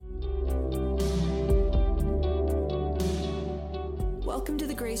Welcome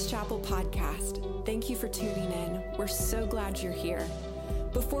to the Grace Chapel podcast. Thank you for tuning in. We're so glad you're here.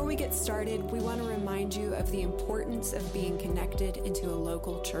 Before we get started, we want to remind you of the importance of being connected into a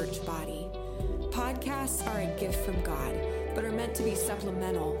local church body. Podcasts are a gift from God, but are meant to be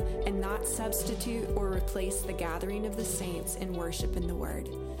supplemental and not substitute or replace the gathering of the saints in worship in the Word.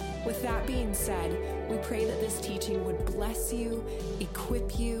 With that being said, we pray that this teaching would bless you,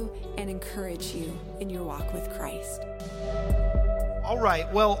 equip you, and encourage you in your walk with Christ. All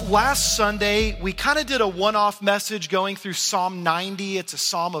right, well, last Sunday, we kind of did a one-off message going through Psalm 90. It's a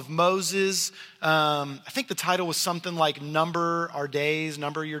Psalm of Moses. I think the title was something like Number Our Days,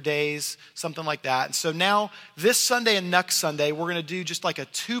 Number Your Days, something like that. And so now, this Sunday and next Sunday, we're going to do just like a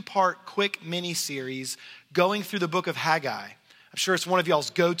two-part quick mini-series going through the book of Haggai. I'm sure it's one of y'all's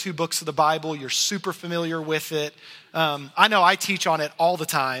go-to books of the Bible. You're super familiar with it. I know I teach on it all the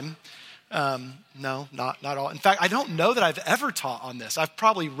time. No, not all. In fact, I don't know that I've ever taught on this. I've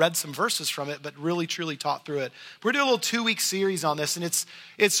probably read some verses from it, but really, truly taught through it. We're doing a little 2-week series on this, and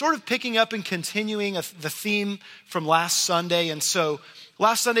it's sort of picking up and continuing the theme from last Sunday. And so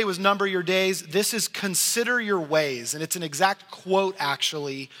last Sunday was Number Your Days. This is Consider Your Ways, and it's an exact quote,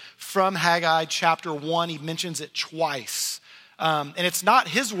 actually, from Haggai chapter 1. He mentions it twice. And it's not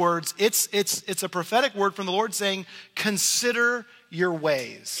his words. It's a prophetic word from the Lord saying, consider your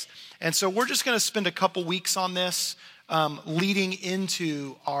ways. And so we're just going to spend a couple weeks on this, leading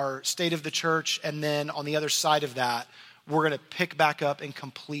into our State of the Church. And then on the other side of that, we're going to pick back up and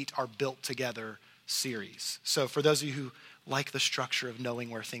complete our Built Together series. So for those of you who like the structure of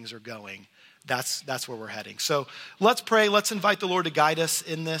knowing where things are going, that's where we're heading. So let's pray. Let's invite the Lord to guide us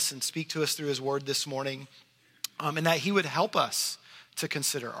in this and speak to us through his word this morning, and that he would help us to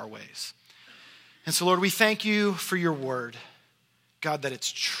consider our ways. And so, Lord, we thank you for your word. God, that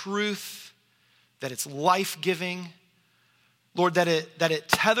it's truth, that it's life-giving. Lord, that it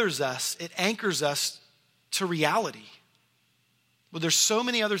tethers us, it anchors us to reality. Well, there's so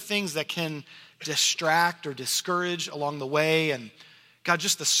many other things that can distract or discourage along the way. And God,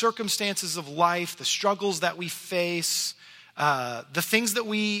 just the circumstances of life, the struggles that we face, the things that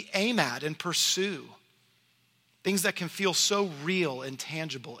we aim at and pursue, things that can feel so real and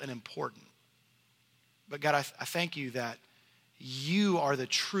tangible and important. But God, I thank you that you are the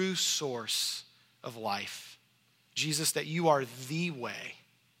true source of life. Jesus, that you are the way,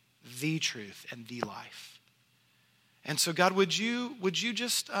 the truth, and the life. And so God, would you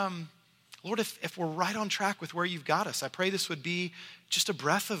just, Lord, if we're right on track with where you've got us, I pray this would be just a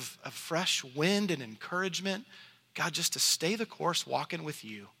breath of fresh wind and encouragement. God, just to stay the course, walking with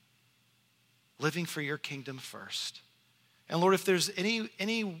you, living for your kingdom first. And Lord, if there's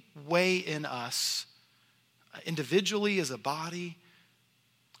any way in us, individually as a body,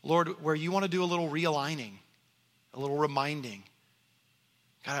 Lord, where you want to do a little realigning, a little reminding,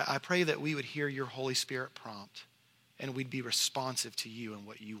 God, I pray that we would hear your Holy Spirit prompt and we'd be responsive to you and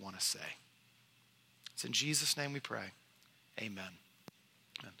what you want to say. It's in Jesus' name we pray. Amen.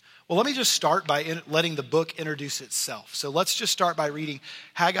 Well, let me just start by letting the book introduce itself. So let's just start by reading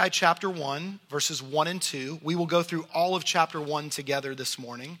Haggai chapter 1, verses 1 and 2. We will go through all of chapter 1 together this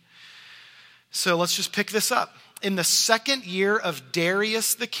morning. So let's just pick this up. In the 2nd year of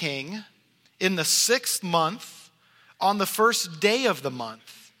Darius the king, in the 6th month, on the 1st day of the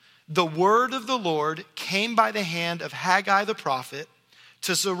month, the word of the Lord came by the hand of Haggai the prophet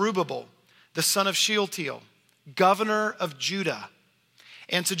to Zerubbabel, the son of Shealtiel, governor of Judah,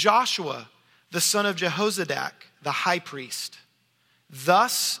 and to Joshua, the son of Jehozadak, the high priest.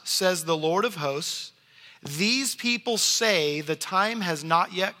 Thus says the Lord of hosts, these people say the time has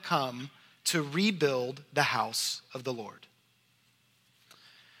not yet come to rebuild the house of the Lord.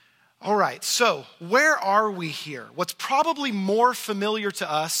 All right, so where are we here? What's probably more familiar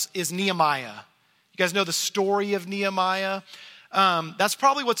to us is Nehemiah. You guys know the story of Nehemiah? That's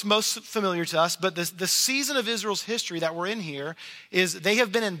probably what's most familiar to us, but the season of Israel's history that we're in here is they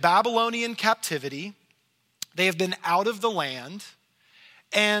have been in Babylonian captivity. They have been out of the land,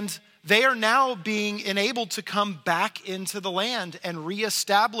 and they are now being enabled to come back into the land and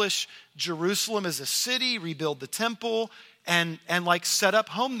reestablish Jerusalem as a city, rebuild the temple, and like set up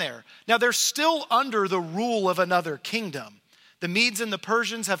home there. Now they're still under the rule of another kingdom. The Medes and the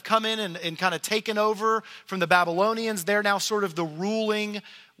Persians have come in and kind of taken over from the Babylonians. They're now sort of the ruling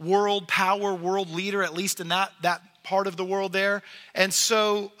world power, world leader, at least in that part of the world there. And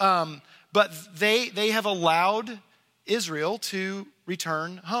so, but they have allowed Israel to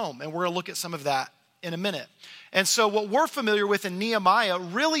return home. And we're going to look at some of that in a minute. And so what we're familiar with in Nehemiah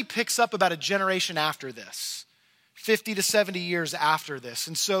really picks up about a generation after this. 50 to 70 years after this.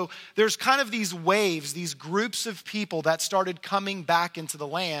 And so there's kind of these waves, these groups of people that started coming back into the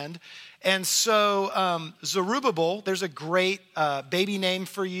land. And so Zerubbabel, there's a great baby name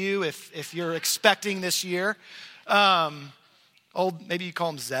for you if you're expecting this year. Maybe you call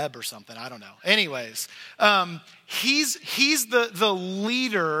him Zeb or something, I don't know. Anyways, he's the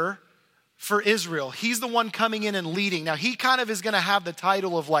leader for Israel. He's the one coming in and leading. Now he kind of is going to have the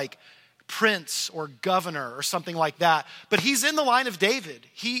title of like prince or governor or something like that. But he's in the line of David.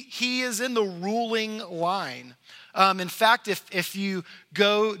 He is in the ruling line. In fact, if you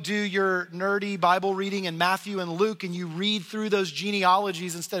go do your nerdy Bible reading in Matthew and Luke and you read through those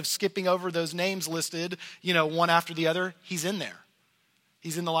genealogies instead of skipping over those names listed, one after the other, he's in there.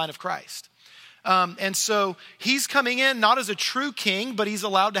 He's in the line of Christ. And so he's coming in not as a true king, but he's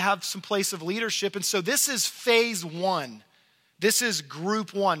allowed to have some place of leadership. And so this is phase one. This is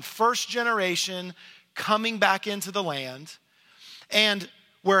group one, first generation coming back into the land. And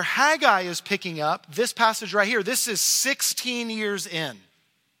where Haggai is picking up, this passage right here, this is 16 years in.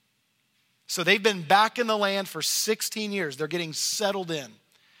 So they've been back in the land for 16 years. They're getting settled in.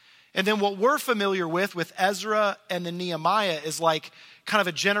 And then what we're familiar with Ezra and then Nehemiah is like kind of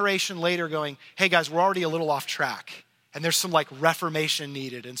a generation later going, hey guys, we're already a little off track. And there's some like reformation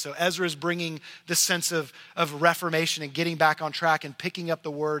needed. And so Ezra is bringing this sense of reformation and getting back on track and picking up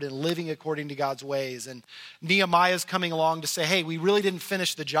the word and living according to God's ways. And Nehemiah is coming along to say, hey, we really didn't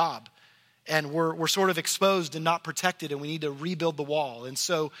finish the job. And we're sort of exposed and not protected and we need to rebuild the wall. And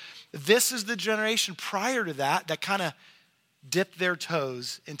so this is the generation prior to that kind of dipped their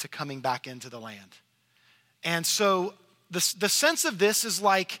toes into coming back into the land. And so the sense of this is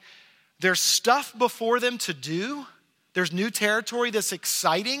like there's stuff before them to do. There's new territory that's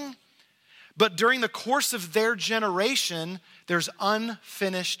exciting, but during the course of their generation, there's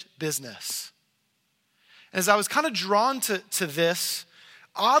unfinished business. And as I was kind of drawn to this,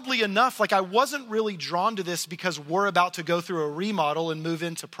 oddly enough, like I wasn't really drawn to this because we're about to go through a remodel and move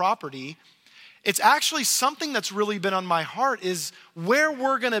into property. It's actually something that's really been on my heart is where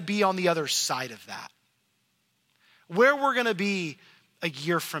we're going to be on the other side of that. Where we're going to be a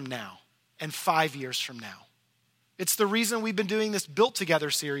year from now and 5 years from now. It's the reason we've been doing this Built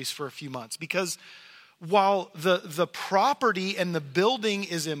Together series for a few months, because while the property and the building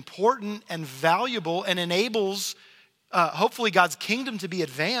is important and valuable and enables hopefully God's kingdom to be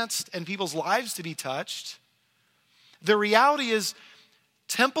advanced and people's lives to be touched, the reality is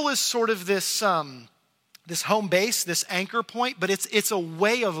temple is sort of this home base, this anchor point, but it's a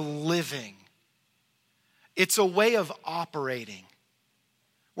way of living. It's a way of operating.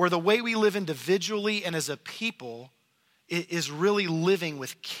 Where the way we live individually and as a people is really living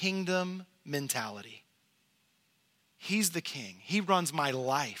with kingdom mentality. He's the king. He runs my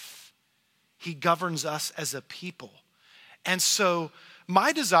life. He governs us as a people. And so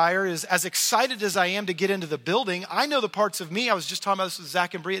my desire is, as excited as I am to get into the building, I know the parts of me, I was just talking about this with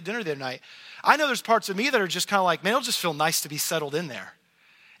Zach and Bree at dinner the other night. I know there's parts of me that are just kind of like, man, it'll just feel nice to be settled in there.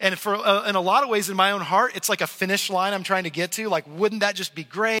 And for in a lot of ways in my own heart, it's like a finish line I'm trying to get to. Like, wouldn't that just be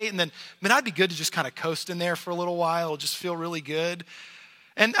great? And then, man, I'd be good to just kind of coast in there for a little while. It'll just feel really good.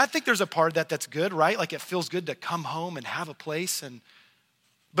 And I think there's a part of that that's good, right? Like it feels good to come home and have a place.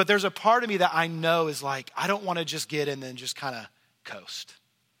 But there's a part of me that I know is like, I don't want to just get in and then just kind of coast.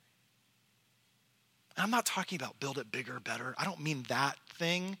 And I'm not talking about build it bigger, better. I don't mean that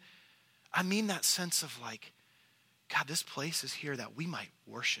thing. I mean that sense of like, God, this place is here that we might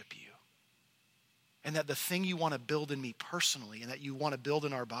worship you. And that the thing you want to build in me personally and that you want to build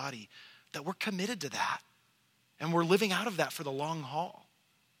in our body, that we're committed to that. And we're living out of that for the long haul.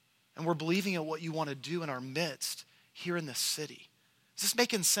 And we're believing in what you want to do in our midst here in this city. Is this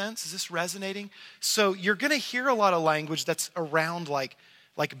making sense? Is this resonating? So you're going to hear a lot of language that's around like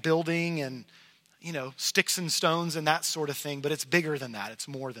building and, sticks and stones and that sort of thing, but it's bigger than that. It's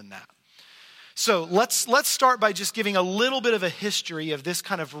more than that. So let's start by just giving a little bit of a history of this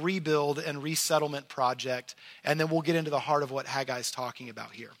kind of rebuild and resettlement project, and then we'll get into the heart of what Haggai's talking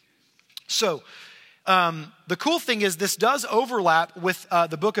about here. So the cool thing is this does overlap with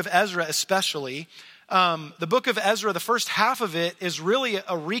the book of Ezra especially. The book of Ezra, the first half of it is really a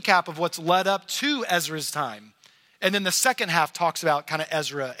recap of what's led up to Ezra's time. And then the second half talks about kind of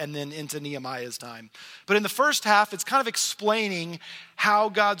Ezra and then into Nehemiah's time. But in the first half, it's kind of explaining how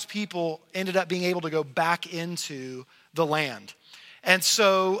God's people ended up being able to go back into the land. And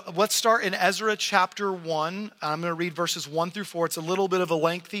so let's start in Ezra chapter 1. I'm going to read verses 1 through 4. It's a little bit of a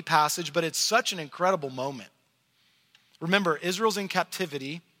lengthy passage, but it's such an incredible moment. Remember, Israel's in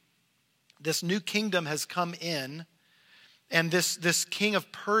captivity. This new kingdom has come in, and this king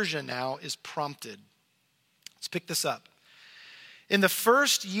of Persia now is prompted Let's pick this up. In the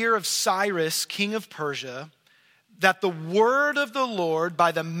first year of Cyrus, king of Persia, that the word of the Lord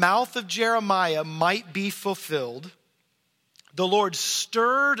by the mouth of Jeremiah might be fulfilled, the Lord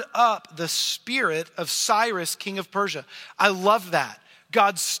stirred up the spirit of Cyrus, king of Persia. I love that.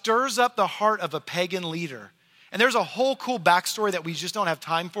 God stirs up the heart of a pagan leader. And there's a whole cool backstory that we just don't have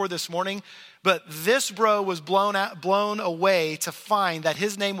time for this morning. But this bro was blown away to find that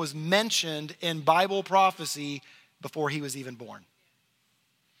his name was mentioned in Bible prophecy before he was even born.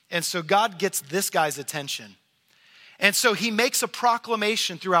 And so God gets this guy's attention. And so he makes a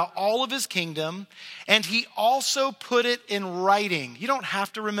proclamation throughout all of his kingdom, and he also put it in writing. You don't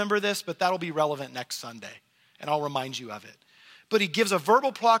have to remember this, but that'll be relevant next Sunday, and I'll remind you of it. But he gives a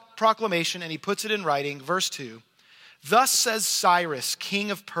verbal proclamation, and he puts it in writing. Verse 2, thus says Cyrus,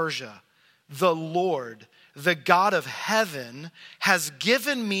 king of Persia, the Lord, the God of heaven, has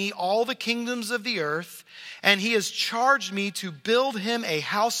given me all the kingdoms of the earth, and he has charged me to build him a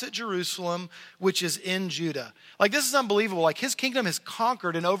house at Jerusalem, which is in Judah. Like, this is unbelievable. Like, his kingdom has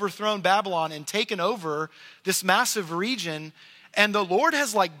conquered and overthrown Babylon and taken over this massive region. And the Lord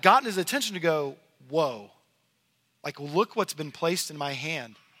has like gotten his attention to go, whoa, like, look what's been placed in my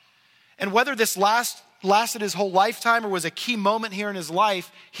hand. And whether this lasted his whole lifetime or was a key moment here in his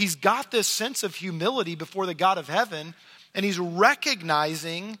life, he's got this sense of humility before the God of heaven, and he's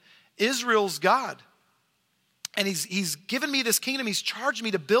recognizing Israel's God. And he's given me this kingdom. He's charged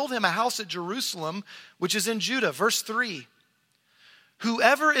me to build him a house at Jerusalem, which is in Judah. Verse 3,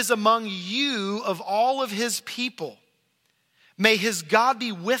 whoever is among you of all of his people, may his God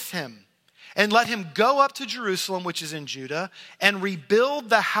be with him, and let him go up to Jerusalem, which is in Judah, and rebuild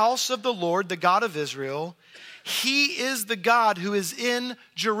the house of the Lord, the God of Israel. He is the God who is in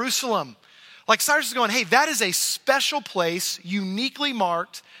Jerusalem. Like, Cyrus is going, hey, that is a special place, uniquely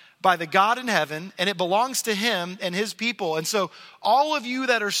marked by the God in heaven, and it belongs to him and his people. And so all of you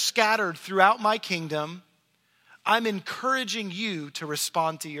that are scattered throughout my kingdom, I'm encouraging you to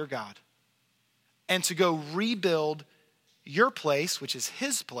respond to your God and to go rebuild your place, which is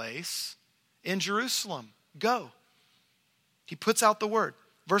his place, in Jerusalem. Go. He puts out the word.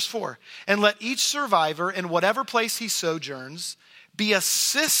 Verse 4, and let each survivor in whatever place he sojourns be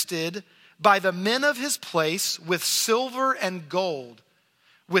assisted by the men of his place with silver and gold,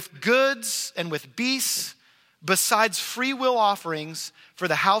 with goods and with beasts, besides free will offerings for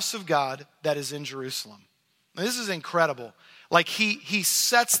the house of God that is in Jerusalem. Now, this is incredible. Like, he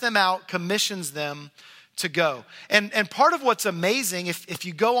sets them out, commissions them to go. And part of what's amazing, if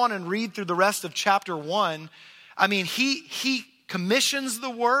you go on and read through the rest of chapter 1, I mean, he commissions the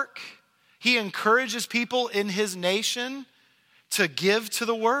work. He encourages people in his nation to give to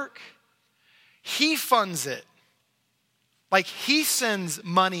the work. He funds it. Like, he sends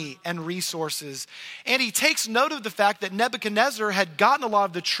money and resources. And he takes note of the fact that Nebuchadnezzar had gotten a lot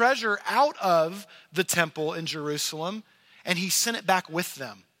of the treasure out of the temple in Jerusalem, and he sent it back with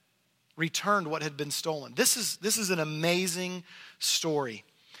them, returned what had been stolen. This is an amazing story.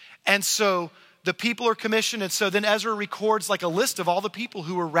 And so the people are commissioned, and so then Ezra records like a list of all the people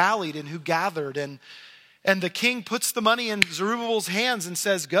who were rallied and who gathered, and the king puts the money in Zerubbabel's hands and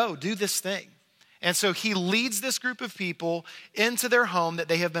says, go, do this thing. And so he leads this group of people into their home that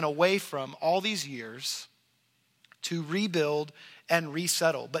they have been away from all these years to rebuild and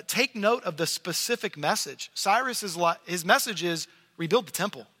resettle. But take note of the specific message. His message is rebuild the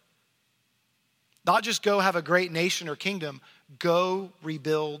temple. Not just go have a great nation or kingdom, go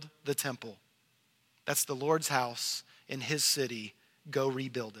rebuild the temple. That's the Lord's house in his city. Go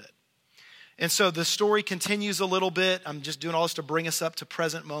rebuild it. And so the story continues a little bit. I'm just doing all this to bring us up to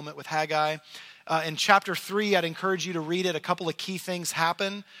present moment with Haggai. In chapter 3, I'd encourage you to read it. A couple of key things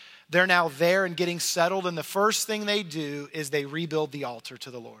happen. They're now there and getting settled. And the first thing they do is they rebuild the altar to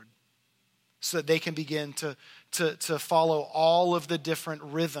the Lord so that they can begin to follow all of the different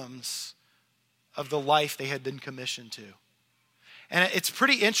rhythms of the life they had been commissioned to. And it's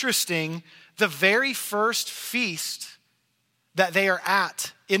pretty interesting. The very first feast that they are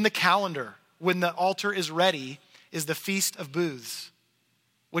at in the calendar when the altar is ready is the Feast of Booths,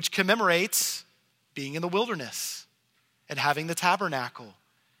 which commemorates being in the wilderness and having the tabernacle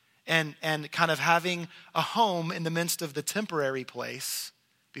and kind of having a home in the midst of the temporary place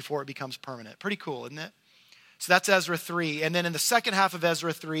before it becomes permanent. Pretty cool, isn't it? So that's Ezra 3. And then in the second half of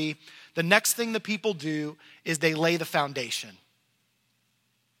Ezra 3, the next thing the people do is they lay the foundation.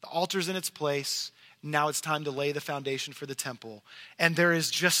 The altar's in its place. Now it's time to lay the foundation for the temple. And there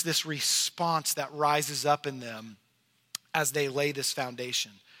is just this response that rises up in them as they lay this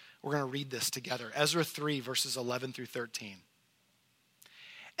foundation. We're going to read this together. Ezra 3, verses 11 through 13.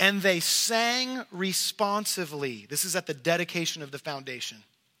 And they sang responsively. This is at the dedication of the foundation.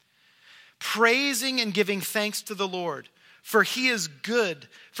 Praising and giving thanks to the Lord, for he is good,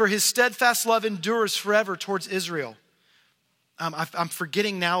 for his steadfast love endures forever towards Israel. I'm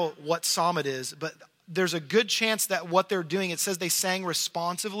forgetting now what psalm it is, but there's a good chance that what they're doing, it says they sang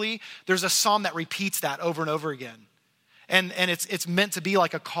responsively. There's a psalm that repeats that over and over again. And it's meant to be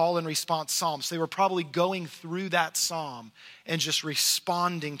like a call and response psalm. So they were probably going through that psalm and just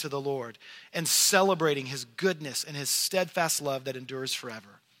responding to the Lord and celebrating his goodness and his steadfast love that endures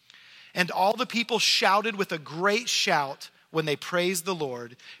forever. And all the people shouted with a great shout when they praised the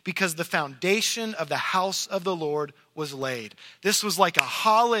Lord, because the foundation of the house of the Lord was laid. This was like a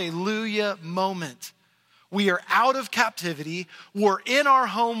hallelujah moment. We are out of captivity. We're in our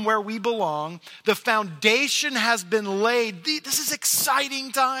home where we belong. The foundation has been laid. This is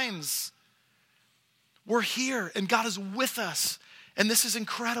exciting times. We're here and God is with us. And this is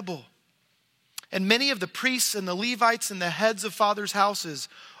incredible. And many of the priests and the Levites and the heads of fathers' houses,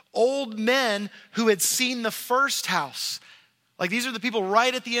 old men who had seen the first house, like these are the people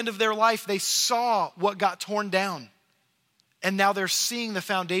right at the end of their life, they saw what got torn down. And now they're seeing the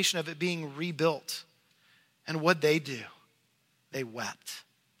foundation of it being rebuilt. And what'd they do? They wept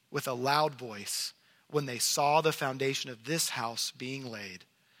with a loud voice when they saw the foundation of this house being laid,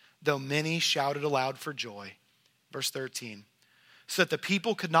 though many shouted aloud for joy. Verse 13, so that the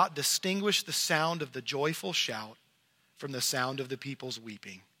people could not distinguish the sound of the joyful shout from the sound of the people's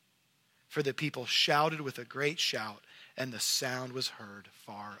weeping. For the people shouted with a great shout, and the sound was heard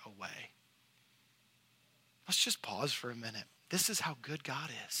far away. Let's just pause for a minute. This is how good God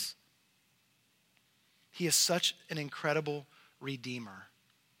is. He is such an incredible redeemer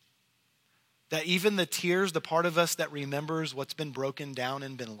that even the tears, the part of us that remembers what's been broken down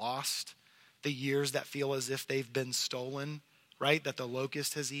and been lost, the years that feel as if they've been stolen, right, that the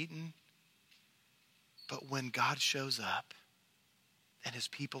locust has eaten. But when God shows up and his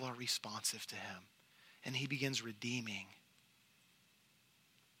people are responsive to him and he begins redeeming,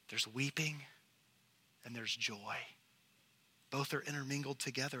 there's weeping and there's joy. Both are intermingled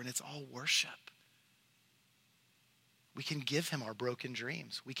together and it's all worship. We can give him our broken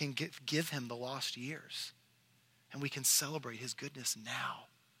dreams. We can give him the lost years. And we can celebrate his goodness now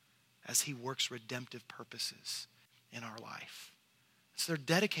as he works redemptive purposes in our life. So they're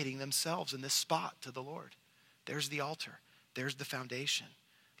dedicating themselves in this spot to the Lord. There's the altar. There's the foundation.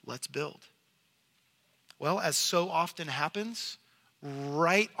 Let's build. Well, as so often happens,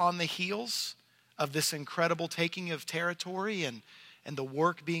 right on the heels of this incredible taking of territory and the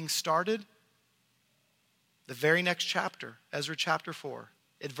work being started, the very next chapter, Ezra chapter 4,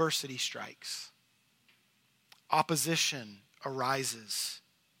 adversity strikes. Opposition arises.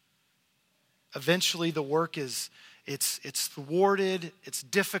 Eventually the work it's thwarted, it's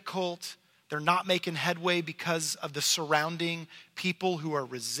difficult. They're not making headway because of the surrounding people who are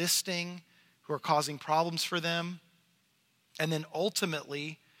resisting, who are causing problems for them. And then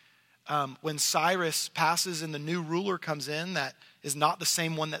ultimately, when Cyrus passes and the new ruler comes in that is not the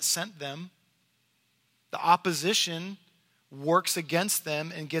same one that sent them, the opposition works against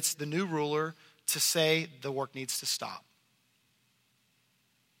them and gets the new ruler to say the work needs to stop.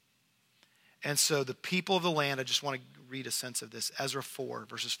 And so the people of the land, I just want to read a sense of this. Ezra 4,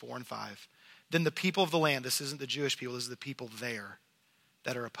 verses 4 and 5. Then the people of the land, this isn't the Jewish people, this is the people there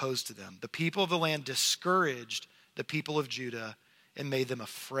that are opposed to them. The people of the land discouraged the people of Judah and made them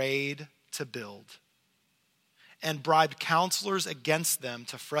afraid to build, and bribed counselors against them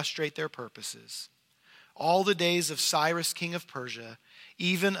to frustrate their purposes. All the days of Cyrus, king of Persia,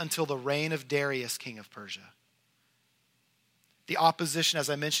 even until the reign of Darius, king of Persia. The opposition, as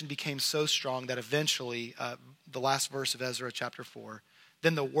I mentioned, became so strong that eventually, the last verse of Ezra chapter 4,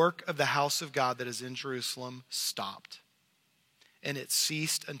 then the work of the house of God that is in Jerusalem stopped. And it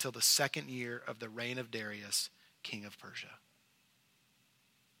ceased until the second year of the reign of Darius, king of Persia.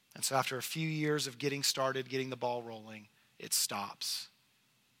 And so after a few years of getting started, getting the ball rolling, it stops.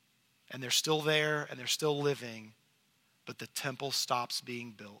 And they're still there and they're still living, but the temple stops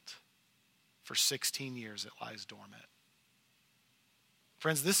being built. For 16 years it lies dormant.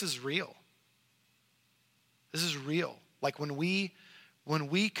 Friends, this is real. This is real. Like when we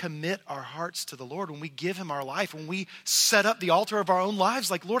commit our hearts to the Lord, when we give him our life, when we set up the altar of our own lives,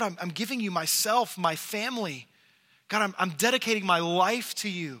 like, Lord, I'm giving you myself, my family. God, I'm dedicating my life to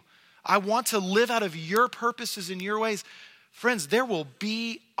you. I want to live out of your purposes and your ways. Friends, there will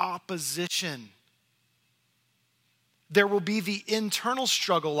be opposition. There will be the internal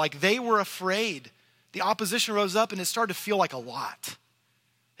struggle, like they were afraid. The opposition rose up and it started to feel like a lot.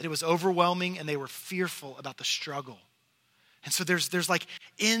 And it was overwhelming and they were fearful about the struggle. And so there's like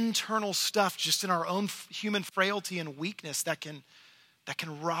internal stuff just in our own human frailty and weakness that can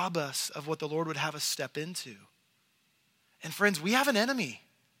rob us of what the Lord would have us step into. And friends, we have an enemy.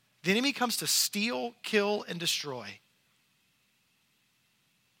 The enemy comes to steal, kill, and destroy.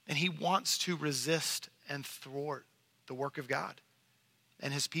 And he wants to resist and thwart the work of God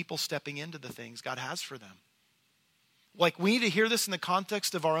and his people stepping into the things God has for them. Like, we need to hear this in the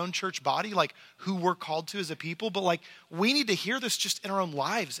context of our own church body, like who we're called to as a people, but like we need to hear this just in our own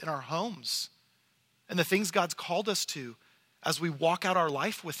lives, in our homes, and the things God's called us to as we walk out our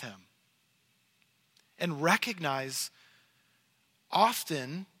life with him. And recognize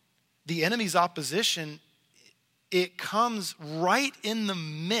often the enemy's opposition, it comes right in the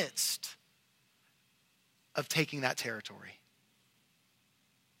midst of taking that territory.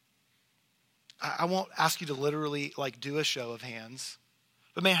 I won't ask you to literally like do a show of hands,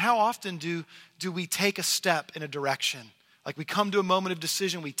 but man, how often do we take a step in a direction? Like we come to a moment of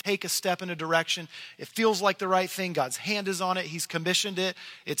decision, we take a step in a direction. It feels like the right thing. God's hand is on it. He's commissioned it.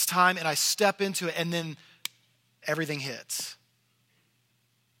 It's time. And I step into it and then everything hits.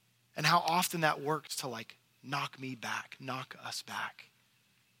 And how often that works to like knock me back, knock us back.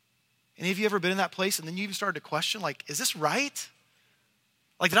 Any of you ever been in that place and then you even started to question, like, is this right?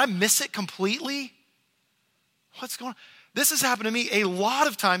 Like, did I miss it completely? What's going on? This has happened to me a lot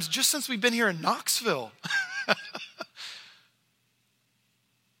of times just since we've been here in Knoxville.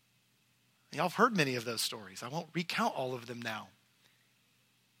 Y'all have heard many of those stories. I won't recount all of them now.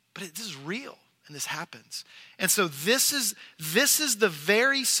 But this is real, and this happens. And so this is the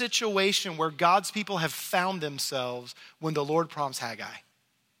very situation where God's people have found themselves when the Lord prompts Haggai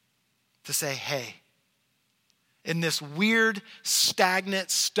to say, hey, in this weird, stagnant,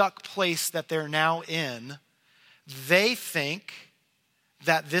 stuck place that they're now in, they think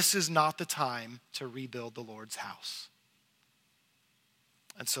that this is not the time to rebuild the Lord's house.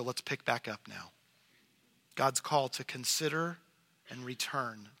 And so let's pick back up now. God's call to consider and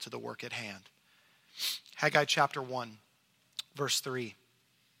return to the work at hand. Haggai chapter 1, verse 3.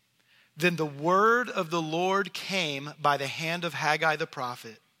 Then the word of the Lord came by the hand of Haggai the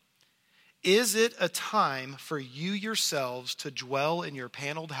prophet. Is it a time for you yourselves to dwell in your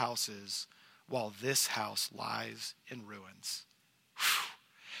paneled houses while this house lies in ruins? Whew.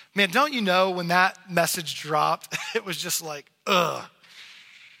 Man, don't you know when that message dropped, it was just like, ugh.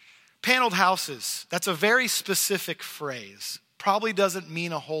 Paneled houses, that's a very specific phrase. Probably doesn't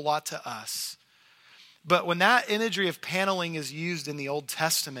mean a whole lot to us. But when that imagery of paneling is used in the Old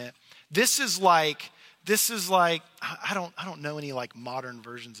Testament, this is like, I don't know any like modern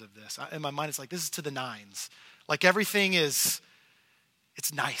versions of this. In my mind, it's like, this is to the nines. Like everything it's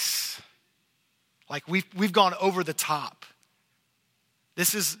nice. Like we've gone over the top.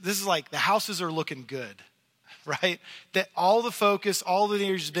 This is like the houses are looking good, right? That all the focus, all the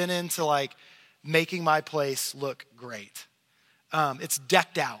years has been into like making my place look great. It's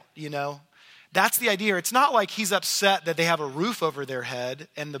decked out, you know? That's the idea. It's not like he's upset that they have a roof over their head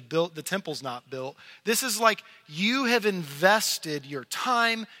and the temple's not built. This is like you have invested your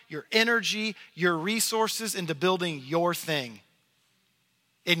time, your energy, your resources into building your thing.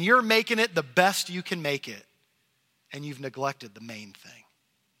 And you're making it the best you can make it. And you've neglected the main thing.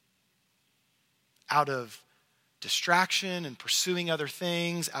 Out of distraction and pursuing other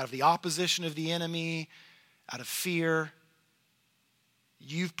things, out of the opposition of the enemy, out of fear,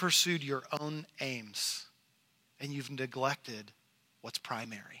 you've pursued your own aims and you've neglected what's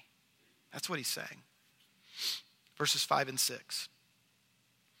primary. That's what he's saying. Verses 5 and 6.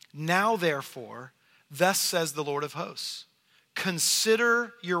 Now therefore, thus says the Lord of hosts,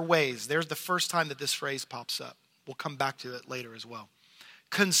 consider your ways. There's the first time that this phrase pops up. We'll come back to it later as well.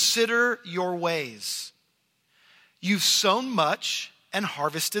 Consider your ways. You've sown much and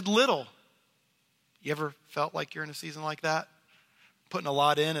harvested little. You ever felt like you're in a season like that? Putting a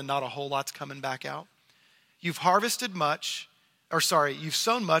lot in and not a whole lot's coming back out. You've sown much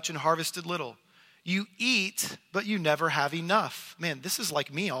and harvested little. You eat, but you never have enough. Man, this is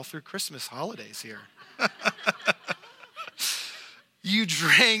like me all through Christmas holidays here. You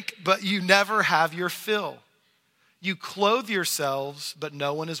drink, but you never have your fill. You clothe yourselves, but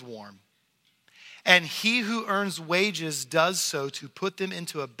no one is warm. And he who earns wages does so to put them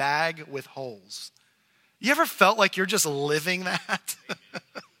into a bag with holes. You ever felt like you're just living that?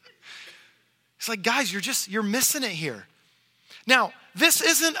 It's like, guys, you're missing it here. Now, this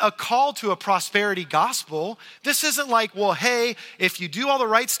isn't a call to a prosperity gospel. This isn't like, well, hey, if you do all the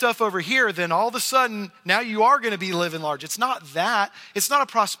right stuff over here, then all of a sudden, now you are going to be living large. It's not that. It's not a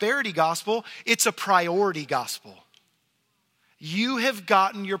prosperity gospel. It's a priority gospel. You have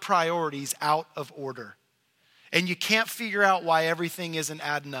gotten your priorities out of order. and you can't figure out why everything isn't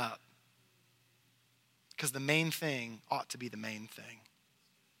adding up. Because the main thing ought to be the main thing.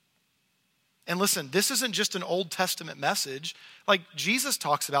 And listen, this isn't just an Old Testament message. Like Jesus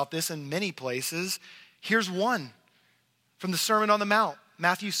talks about this in many places. Here's one from the Sermon on the Mount,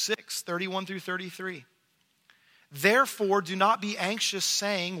 Matthew 6, 31 through 33. Therefore, do not be anxious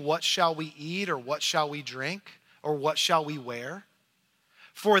saying, what shall we eat, or what shall we drink, or what shall we wear?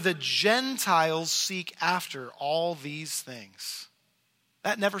 For the Gentiles seek after all these things.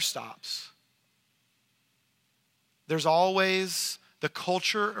 That never stops. There's always, the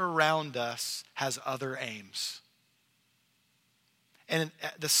culture around us has other aims. And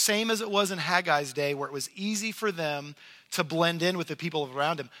the same as it was in Haggai's day, where it was easy for them to blend in with the people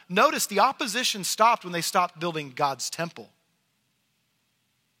around him. Notice the opposition stopped when they stopped building God's temple.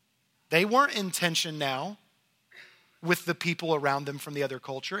 They weren't in tension now with the people around them from the other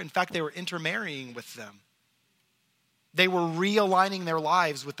culture. In fact, they were intermarrying with them. They were realigning their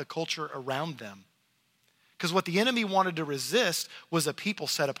lives with the culture around them. Because what the enemy wanted to resist was a people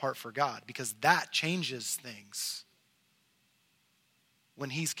set apart for God, because that changes things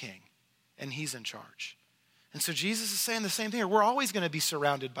when he's king and he's in charge. And so Jesus is saying the same thing here. We're always going to be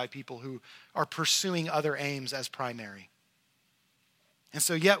surrounded by people who are pursuing other aims as primary. And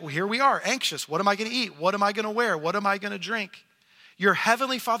so yet here we are, anxious. What am I going to eat? What am I going to wear? What am I going to drink? Your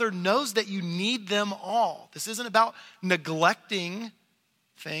heavenly Father knows that you need them all. This isn't about neglecting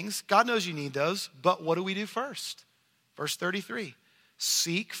things. God knows you need those, but what do we do first? Verse 33,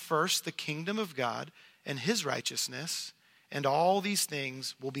 seek first the kingdom of God and his righteousness, and all these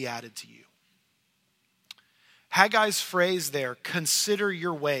things will be added to you. Haggai's phrase there, consider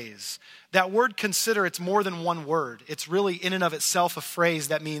your ways. That word consider, it's more than one word. It's really in and of itself a phrase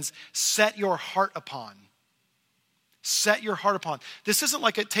that means set your heart upon. Set your heart upon. This isn't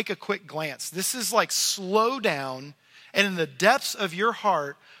like take a quick glance. This is like slow down, and in the depths of your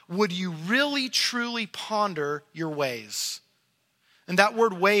heart, would you really truly ponder your ways? And that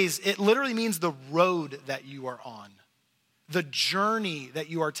word ways, it literally means the road that you are on, the journey that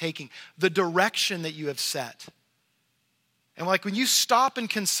you are taking, the direction that you have set. And like when you stop and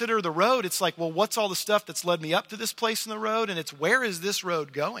consider the road, it's like, well, what's all the stuff that's led me up to this place in the road? And it's, where is this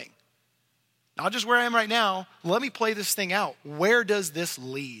road going? Not just where I am right now. Let me play this thing out. Where does this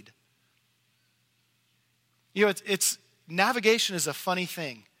lead? You know, it's navigation is a funny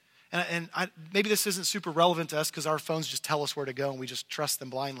thing. And maybe this isn't super relevant to us because our phones just tell us where to go and we just trust them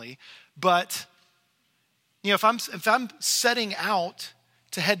blindly. But, you know, if I'm setting out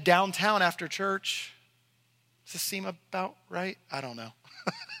to head downtown after church, does this seem about right? I don't know.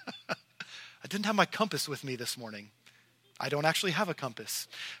 I didn't have my compass with me this morning. I don't actually have a compass.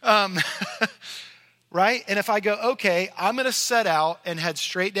 Right? And if I go, okay, I'm going to set out and head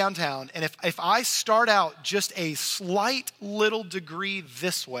straight downtown. And if I start out just a slight little degree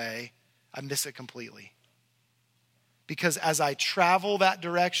this way, I miss it completely. Because as I travel that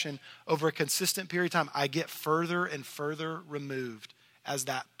direction over a consistent period of time, I get further and further removed as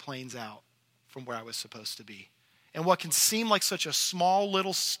that planes out from where I was supposed to be. And what can seem like such a small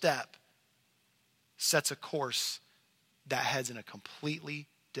little step sets a course that heads in a completely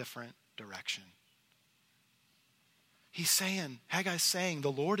different direction. He's saying, Haggai's saying,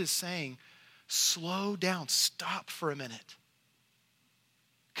 the Lord is saying, slow down, stop for a minute.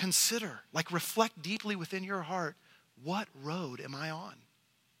 Consider, like reflect deeply within your heart, what road am I on?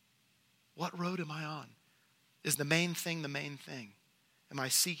 What road am I on? Is the main thing the main thing? Am I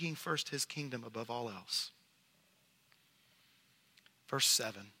seeking first his kingdom above all else? Verse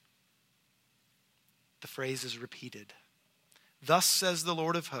 7, the phrase is repeated. Thus says the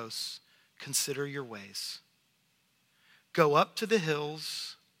Lord of hosts, consider your ways. Go up to the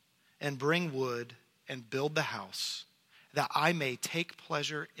hills and bring wood and build the house, that I may take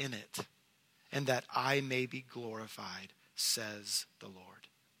pleasure in it and that I may be glorified, says the Lord.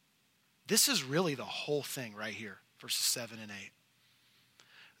 This is really the whole thing right here, verses 7 and 8.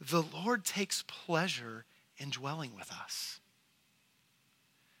 The Lord takes pleasure in dwelling with us.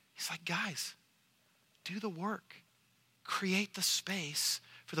 He's like, guys, do the work. Create the space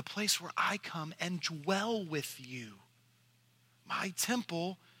for the place where I come and dwell with you. My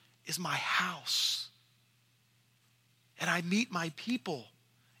temple is my house. And I meet my people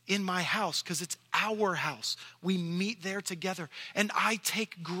in my house because it's our house. We meet there together. And I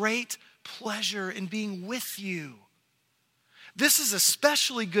take great pleasure in being with you. This is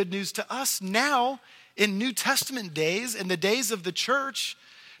especially good news to us now in New Testament days, in the days of the church,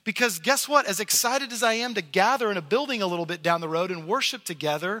 because guess what? As excited as I am to gather in a building a little bit down the road and worship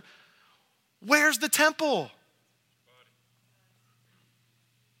together, where's the temple?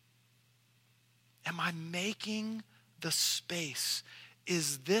 Am I making the space?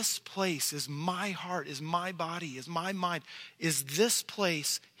 Is this place, is my heart, is my body, is my mind, is this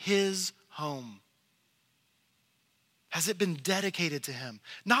place his home? Has it been dedicated to him?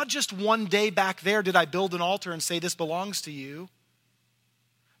 Not just one day back there did I build an altar and say this belongs to you.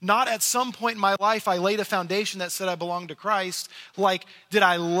 Not at some point in my life I laid a foundation that said I belong to Christ. Like, did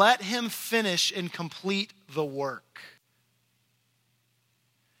I let him finish and complete the work?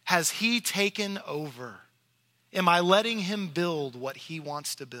 Has he taken over? Am I letting him build what he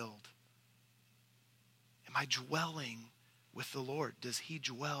wants to build? Am I dwelling with the Lord? Does he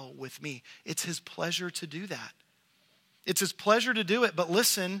dwell with me? It's his pleasure to do that. It's his pleasure to do it, but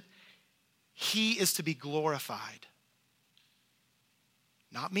listen, he is to be glorified.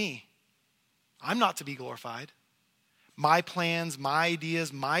 Not me. I'm not to be glorified. My plans, my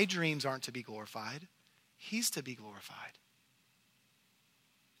ideas, my dreams aren't to be glorified. He's to be glorified.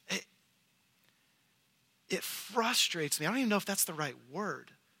 It frustrates me. I don't even know if that's the right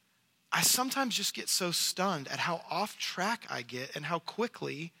word. I sometimes just get so stunned at how off track I get and how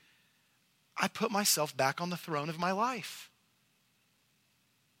quickly I put myself back on the throne of my life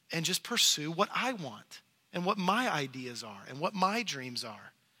and just pursue what I want and what my ideas are and what my dreams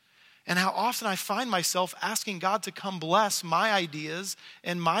are. And how often I find myself asking God to come bless my ideas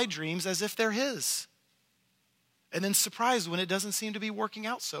and my dreams as if they're his. And then surprised when it doesn't seem to be working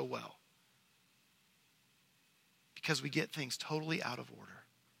out so well. Because we get things totally out of order.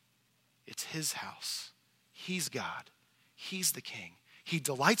 It's his house. He's God. He's the king. He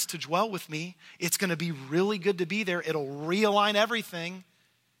delights to dwell with me. It's going to be really good to be there. It'll realign everything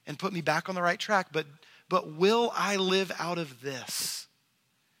and put me back on the right track. But will I live out of this?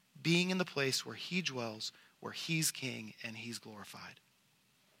 Being in the place where he dwells, where he's king and he's glorified.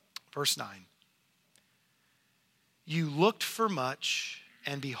 Verse 9. You looked for much,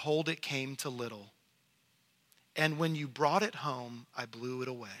 and behold, it came to little. And when you brought it home, I blew it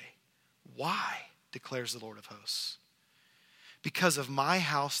away. Why? Declares the Lord of hosts. Because of my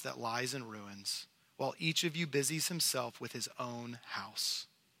house that lies in ruins, while each of you busies himself with his own house.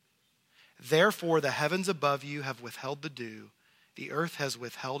 Therefore, the heavens above you have withheld the dew, the earth has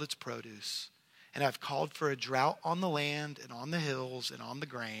withheld its produce, and I've called for a drought on the land and on the hills and on the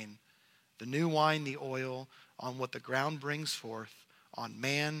grain, the new wine, the oil, on what the ground brings forth, on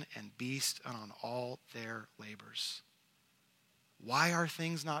man and beast and on all their labors. Why are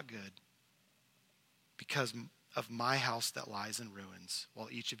things not good? Because of my house that lies in ruins, while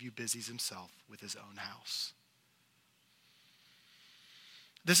each of you busies himself with his own house.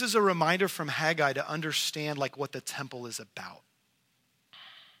 This is a reminder from Haggai to understand what the temple is about.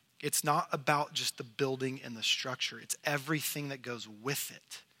 It's not about just the building and the structure. It's everything that goes with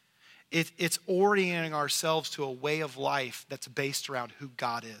it. It's orienting ourselves to a way of life that's based around who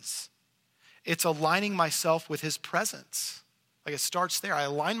God is. It's aligning myself with his presence. It starts there. I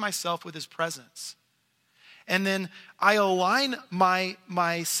align myself with his presence. And then I align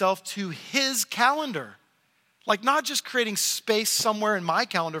myself to his calendar. Not just creating space somewhere in my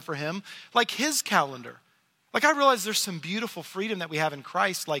calendar for him, his calendar. I realize there's some beautiful freedom that we have in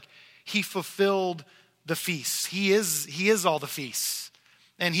Christ. He fulfilled the feasts. He is all the feasts.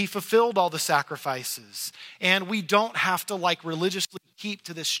 And he fulfilled all the sacrifices. And we don't have to religiously keep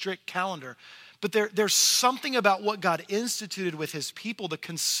to this strict calendar. But there's something about what God instituted with his people, the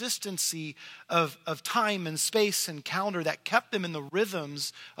consistency of time and space and calendar that kept them in the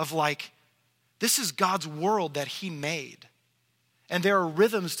rhythms of this is God's world that he made. And there are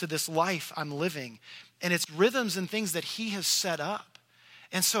rhythms to this life I'm living. And it's rhythms and things that he has set up.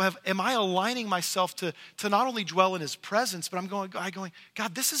 And so am I aligning myself to not only dwell in his presence, but I'm going,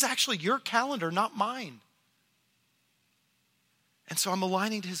 God, this is actually your calendar, not mine. And so I'm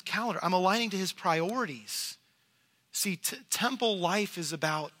aligning to his calendar. I'm aligning to his priorities. See, temple life is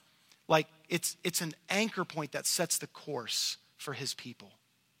about, it's an anchor point that sets the course for his people.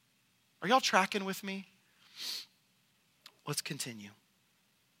 Are y'all tracking with me? Let's continue.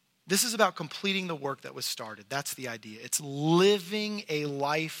 This is about completing the work that was started. That's the idea. It's living a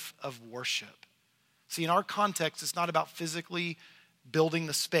life of worship. See, in our context, it's not about physically building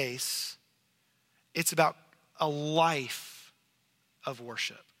the space. It's about a life of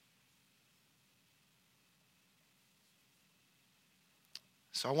worship.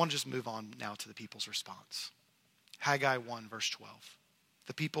 So I want to just move on now to the people's response. Haggai 1, verse 12.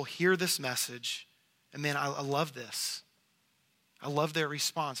 The people hear this message, and man, I love this. I love their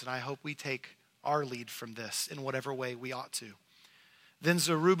response, and I hope we take our lead from this in whatever way we ought to. Then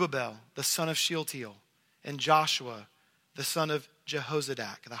Zerubbabel, the son of Shealtiel, and Joshua, the son of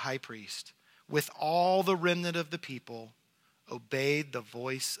Jehozadak, the high priest, with all the remnant of the people, obeyed the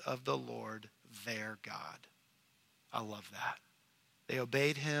voice of the Lord their God. I love that. They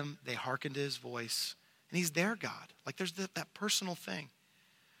obeyed him. They hearkened to his voice. And he's their God. Like there's that personal thing.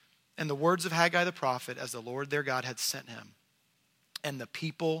 And the words of Haggai the prophet, as the Lord their God had sent him. And the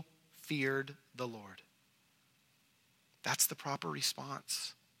people feared the Lord. That's the proper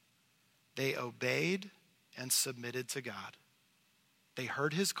response. They obeyed and submitted to God. They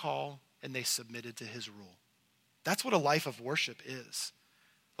heard his call and they submitted to his rule. That's what a life of worship is.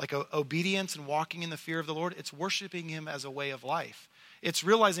 Like obedience and walking in the fear of the Lord, it's worshiping him as a way of life. It's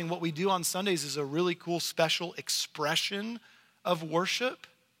realizing what we do on Sundays is a really cool, special expression of worship.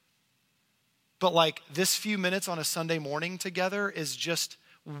 But like this few minutes on a Sunday morning together is just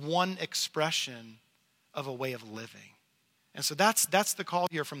one expression of a way of living. And so that's the call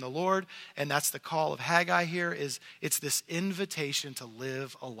here from the Lord, and that's the call of Haggai here is it's this invitation to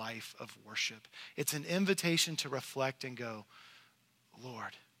live a life of worship. It's an invitation to reflect and go,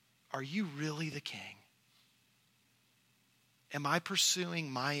 Lord, are you really the king? Am I pursuing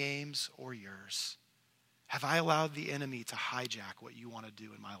my aims or yours? Have I allowed the enemy to hijack what you want to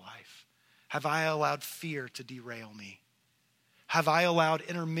do in my life? Have I allowed fear to derail me? Have I allowed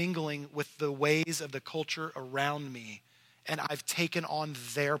intermingling with the ways of the culture around me, and I've taken on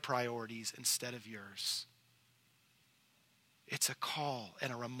their priorities instead of yours? It's a call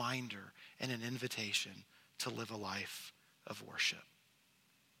and a reminder and an invitation to live a life of worship.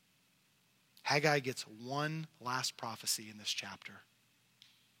 Haggai gets one last prophecy in this chapter.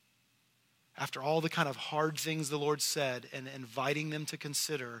 After all the kind of hard things the Lord said and inviting them to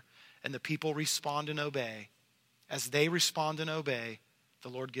consider, and the people respond and obey, as they respond and obey, the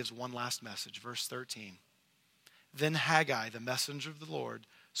Lord gives one last message. Verse 13. Then Haggai, the messenger of the Lord,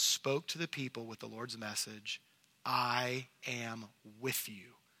 spoke to the people with the Lord's message, I am with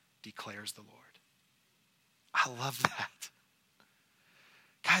you, declares the Lord. I love that.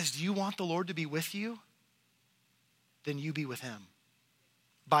 Guys, do you want the Lord to be with you? Then you be with him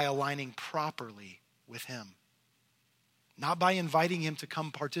by aligning properly with him. Not by inviting him to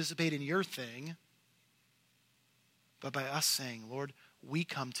come participate in your thing, but by us saying, Lord, we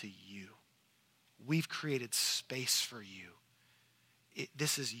come to you. We've created space for you.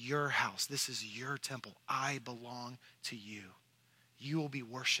 This is your house. This is your temple. I belong to you. You will be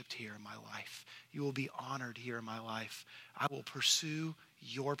worshiped here in my life. You will be honored here in my life. I will pursue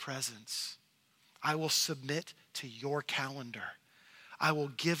your presence. I will submit to your calendar. I will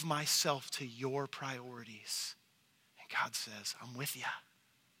give myself to your priorities. And God says, I'm with you.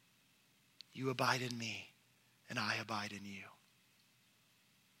 You abide in me, and I abide in you.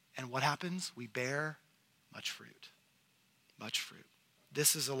 And what happens? We bear much fruit. Much fruit.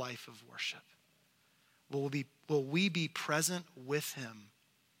 This is a life of worship. Will we be present with him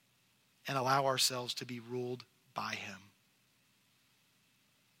and allow ourselves to be ruled by him?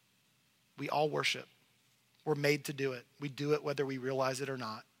 We all worship. We're made to do it. We do it whether we realize it or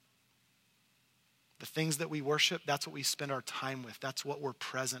not. The things that we worship, that's what we spend our time with. That's what we're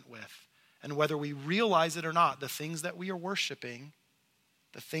present with. And whether we realize it or not, the things that we are worshiping,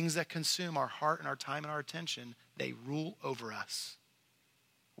 the things that consume our heart and our time and our attention, they rule over us.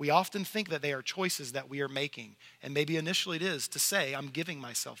 We often think that they are choices that we are making. And maybe initially it is to say, I'm giving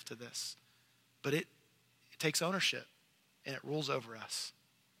myself to this. But it takes ownership and it rules over us.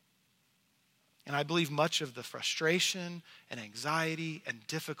 And I believe much of the frustration and anxiety and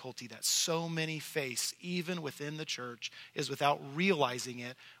difficulty that so many face, even within the church, is without realizing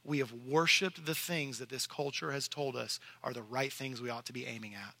it, we have worshiped the things that this culture has told us are the right things we ought to be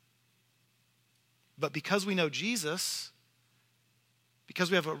aiming at. But because we know Jesus, because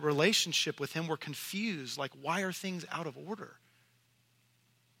we have a relationship with him, we're confused. Like, why are things out of order?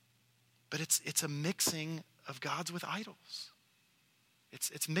 But it's a mixing of gods with idols.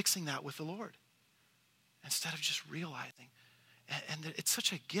 It's mixing that with the Lord instead of just realizing. And it's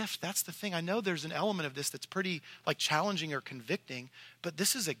such a gift. That's the thing. I know there's an element of this that's pretty like challenging or convicting, but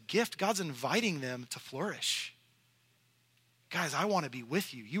this is a gift. God's inviting them to flourish. Guys, I want to be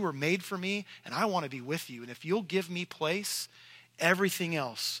with you. You were made for me, and I want to be with you. And if you'll give me place, everything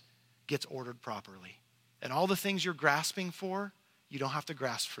else gets ordered properly. And all the things you're grasping for, you don't have to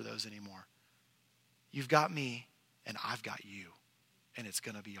grasp for those anymore. You've got me, and I've got you, and it's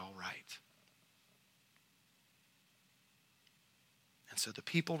going to be all right. And so the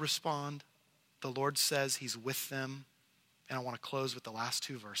people respond. The Lord says he's with them. And I want to close with the last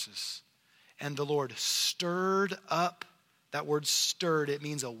two verses. And the Lord stirred up. That word stirred, it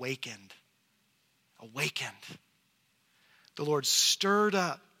means awakened. Awakened. The Lord stirred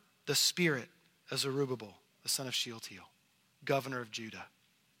up the spirit of Zerubbabel, the son of Shealtiel, governor of Judah.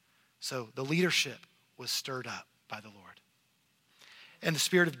 So the leadership was stirred up by the Lord. And the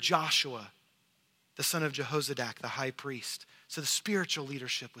spirit of Joshua, the son of Jehozadak, the high priest. So the spiritual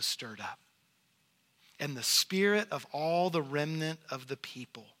leadership was stirred up. And the spirit of all the remnant of the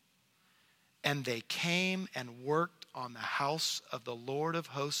people. And they came and worked on the house of the Lord of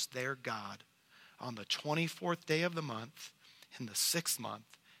hosts, their God, on the 24th day of the month, in the 6th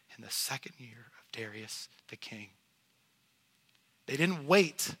month, in the 2nd year of Darius the king. They didn't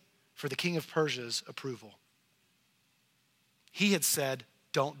wait for the king of Persia's approval. He had said,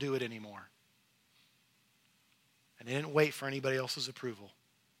 don't do it anymore. And they didn't wait for anybody else's approval.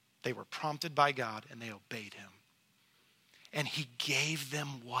 They were prompted by God and they obeyed him. And he gave them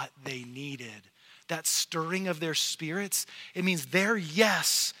what they needed. That stirring of their spirits, it means their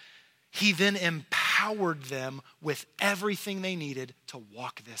yes, he then empowered them with everything they needed to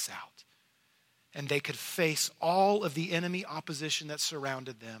walk this out. And they could face all of the enemy opposition that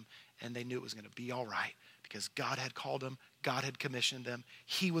surrounded them, and they knew it was going to be all right because God had called them, God had commissioned them,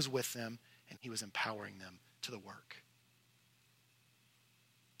 he was with them, and he was empowering them to the work.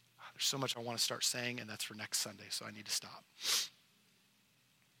 There's so much I want to start saying, and that's for next Sunday, so I need to stop.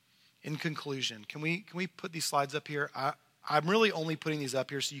 In conclusion, can we put these slides up here? I'm really only putting these up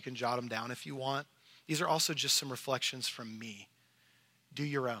here so you can jot them down if you want. These are also just some reflections from me. Do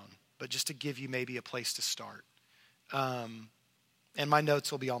your own, but just to give you maybe a place to start. And my notes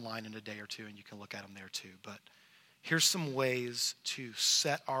will be online in a day or two, and you can look at them there too. But here's some ways to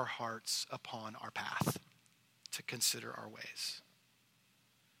set our hearts upon our path, to consider our ways.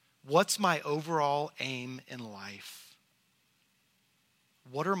 What's my overall aim in life?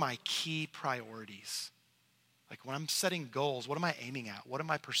 What are my key priorities? Like when I'm setting goals, what am I aiming at? What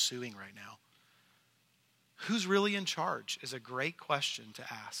am I pursuing right now? Who's really in charge is a great question to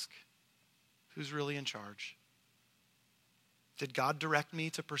ask. Who's really in charge? Did God direct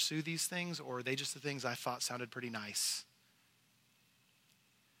me to pursue these things, or are they just the things I thought sounded pretty nice?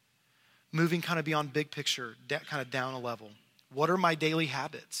 Moving kind of beyond big picture, kind of down a level. What are my daily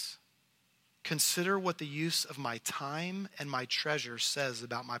habits? Consider what the use of my time and my treasure says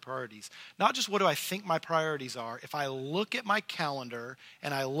about my priorities. Not just what do I think my priorities are. If I look at my calendar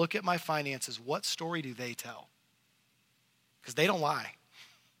and I look at my finances, what story do they tell? Because they don't lie.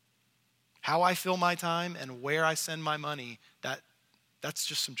 How I fill my time and where I send my money, that's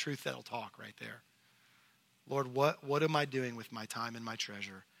just some truth that'll talk right there. Lord, what am I doing with my time and my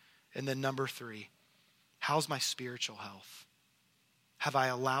treasure? And then number 3, how's my spiritual health? Have I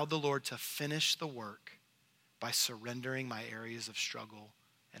allowed the Lord to finish the work by surrendering my areas of struggle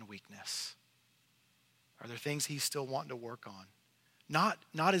and weakness? Are there things he's still wanting to work on?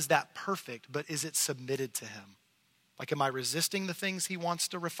 Not is that perfect, but is it submitted to him? Like, am I resisting the things he wants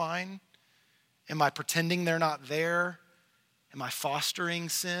to refine? Am I pretending they're not there? Am I fostering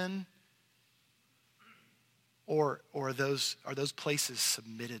sin? Or are those places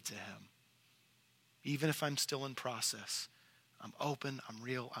submitted to him? Even if I'm still in process, I'm open, I'm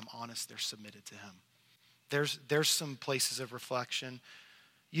real, I'm honest, they're submitted to him. There's some places of reflection.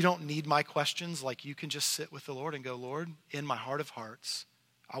 You don't need my questions. Like, you can just sit with the Lord and go, Lord, in my heart of hearts,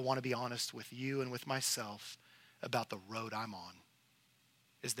 I want to be honest with you and with myself about the road I'm on.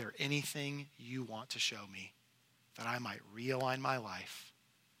 Is there anything you want to show me that I might realign my life,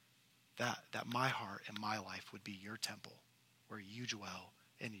 that my heart and my life would be your temple where you dwell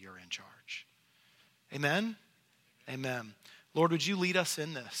and you're in charge? Amen? Amen. Lord, would you lead us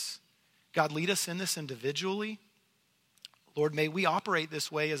in this? God, lead us in this individually. Lord, may we operate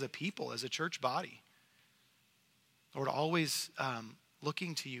this way as a people, as a church body. Lord, always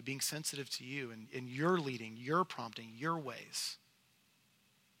looking to you, being sensitive to you and your leading, your prompting, your ways.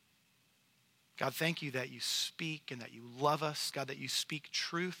 God, thank you that you speak and that you love us. God, that you speak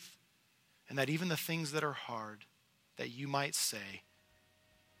truth and that even the things that are hard, that you might say,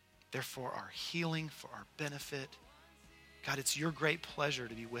 they're for our healing, for our benefit. God, it's your great pleasure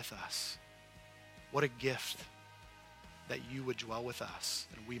to be with us. What a gift that you would dwell with us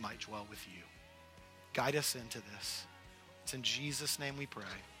and we might dwell with you. Guide us into this. It's in Jesus' name we pray.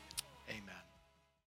 Amen.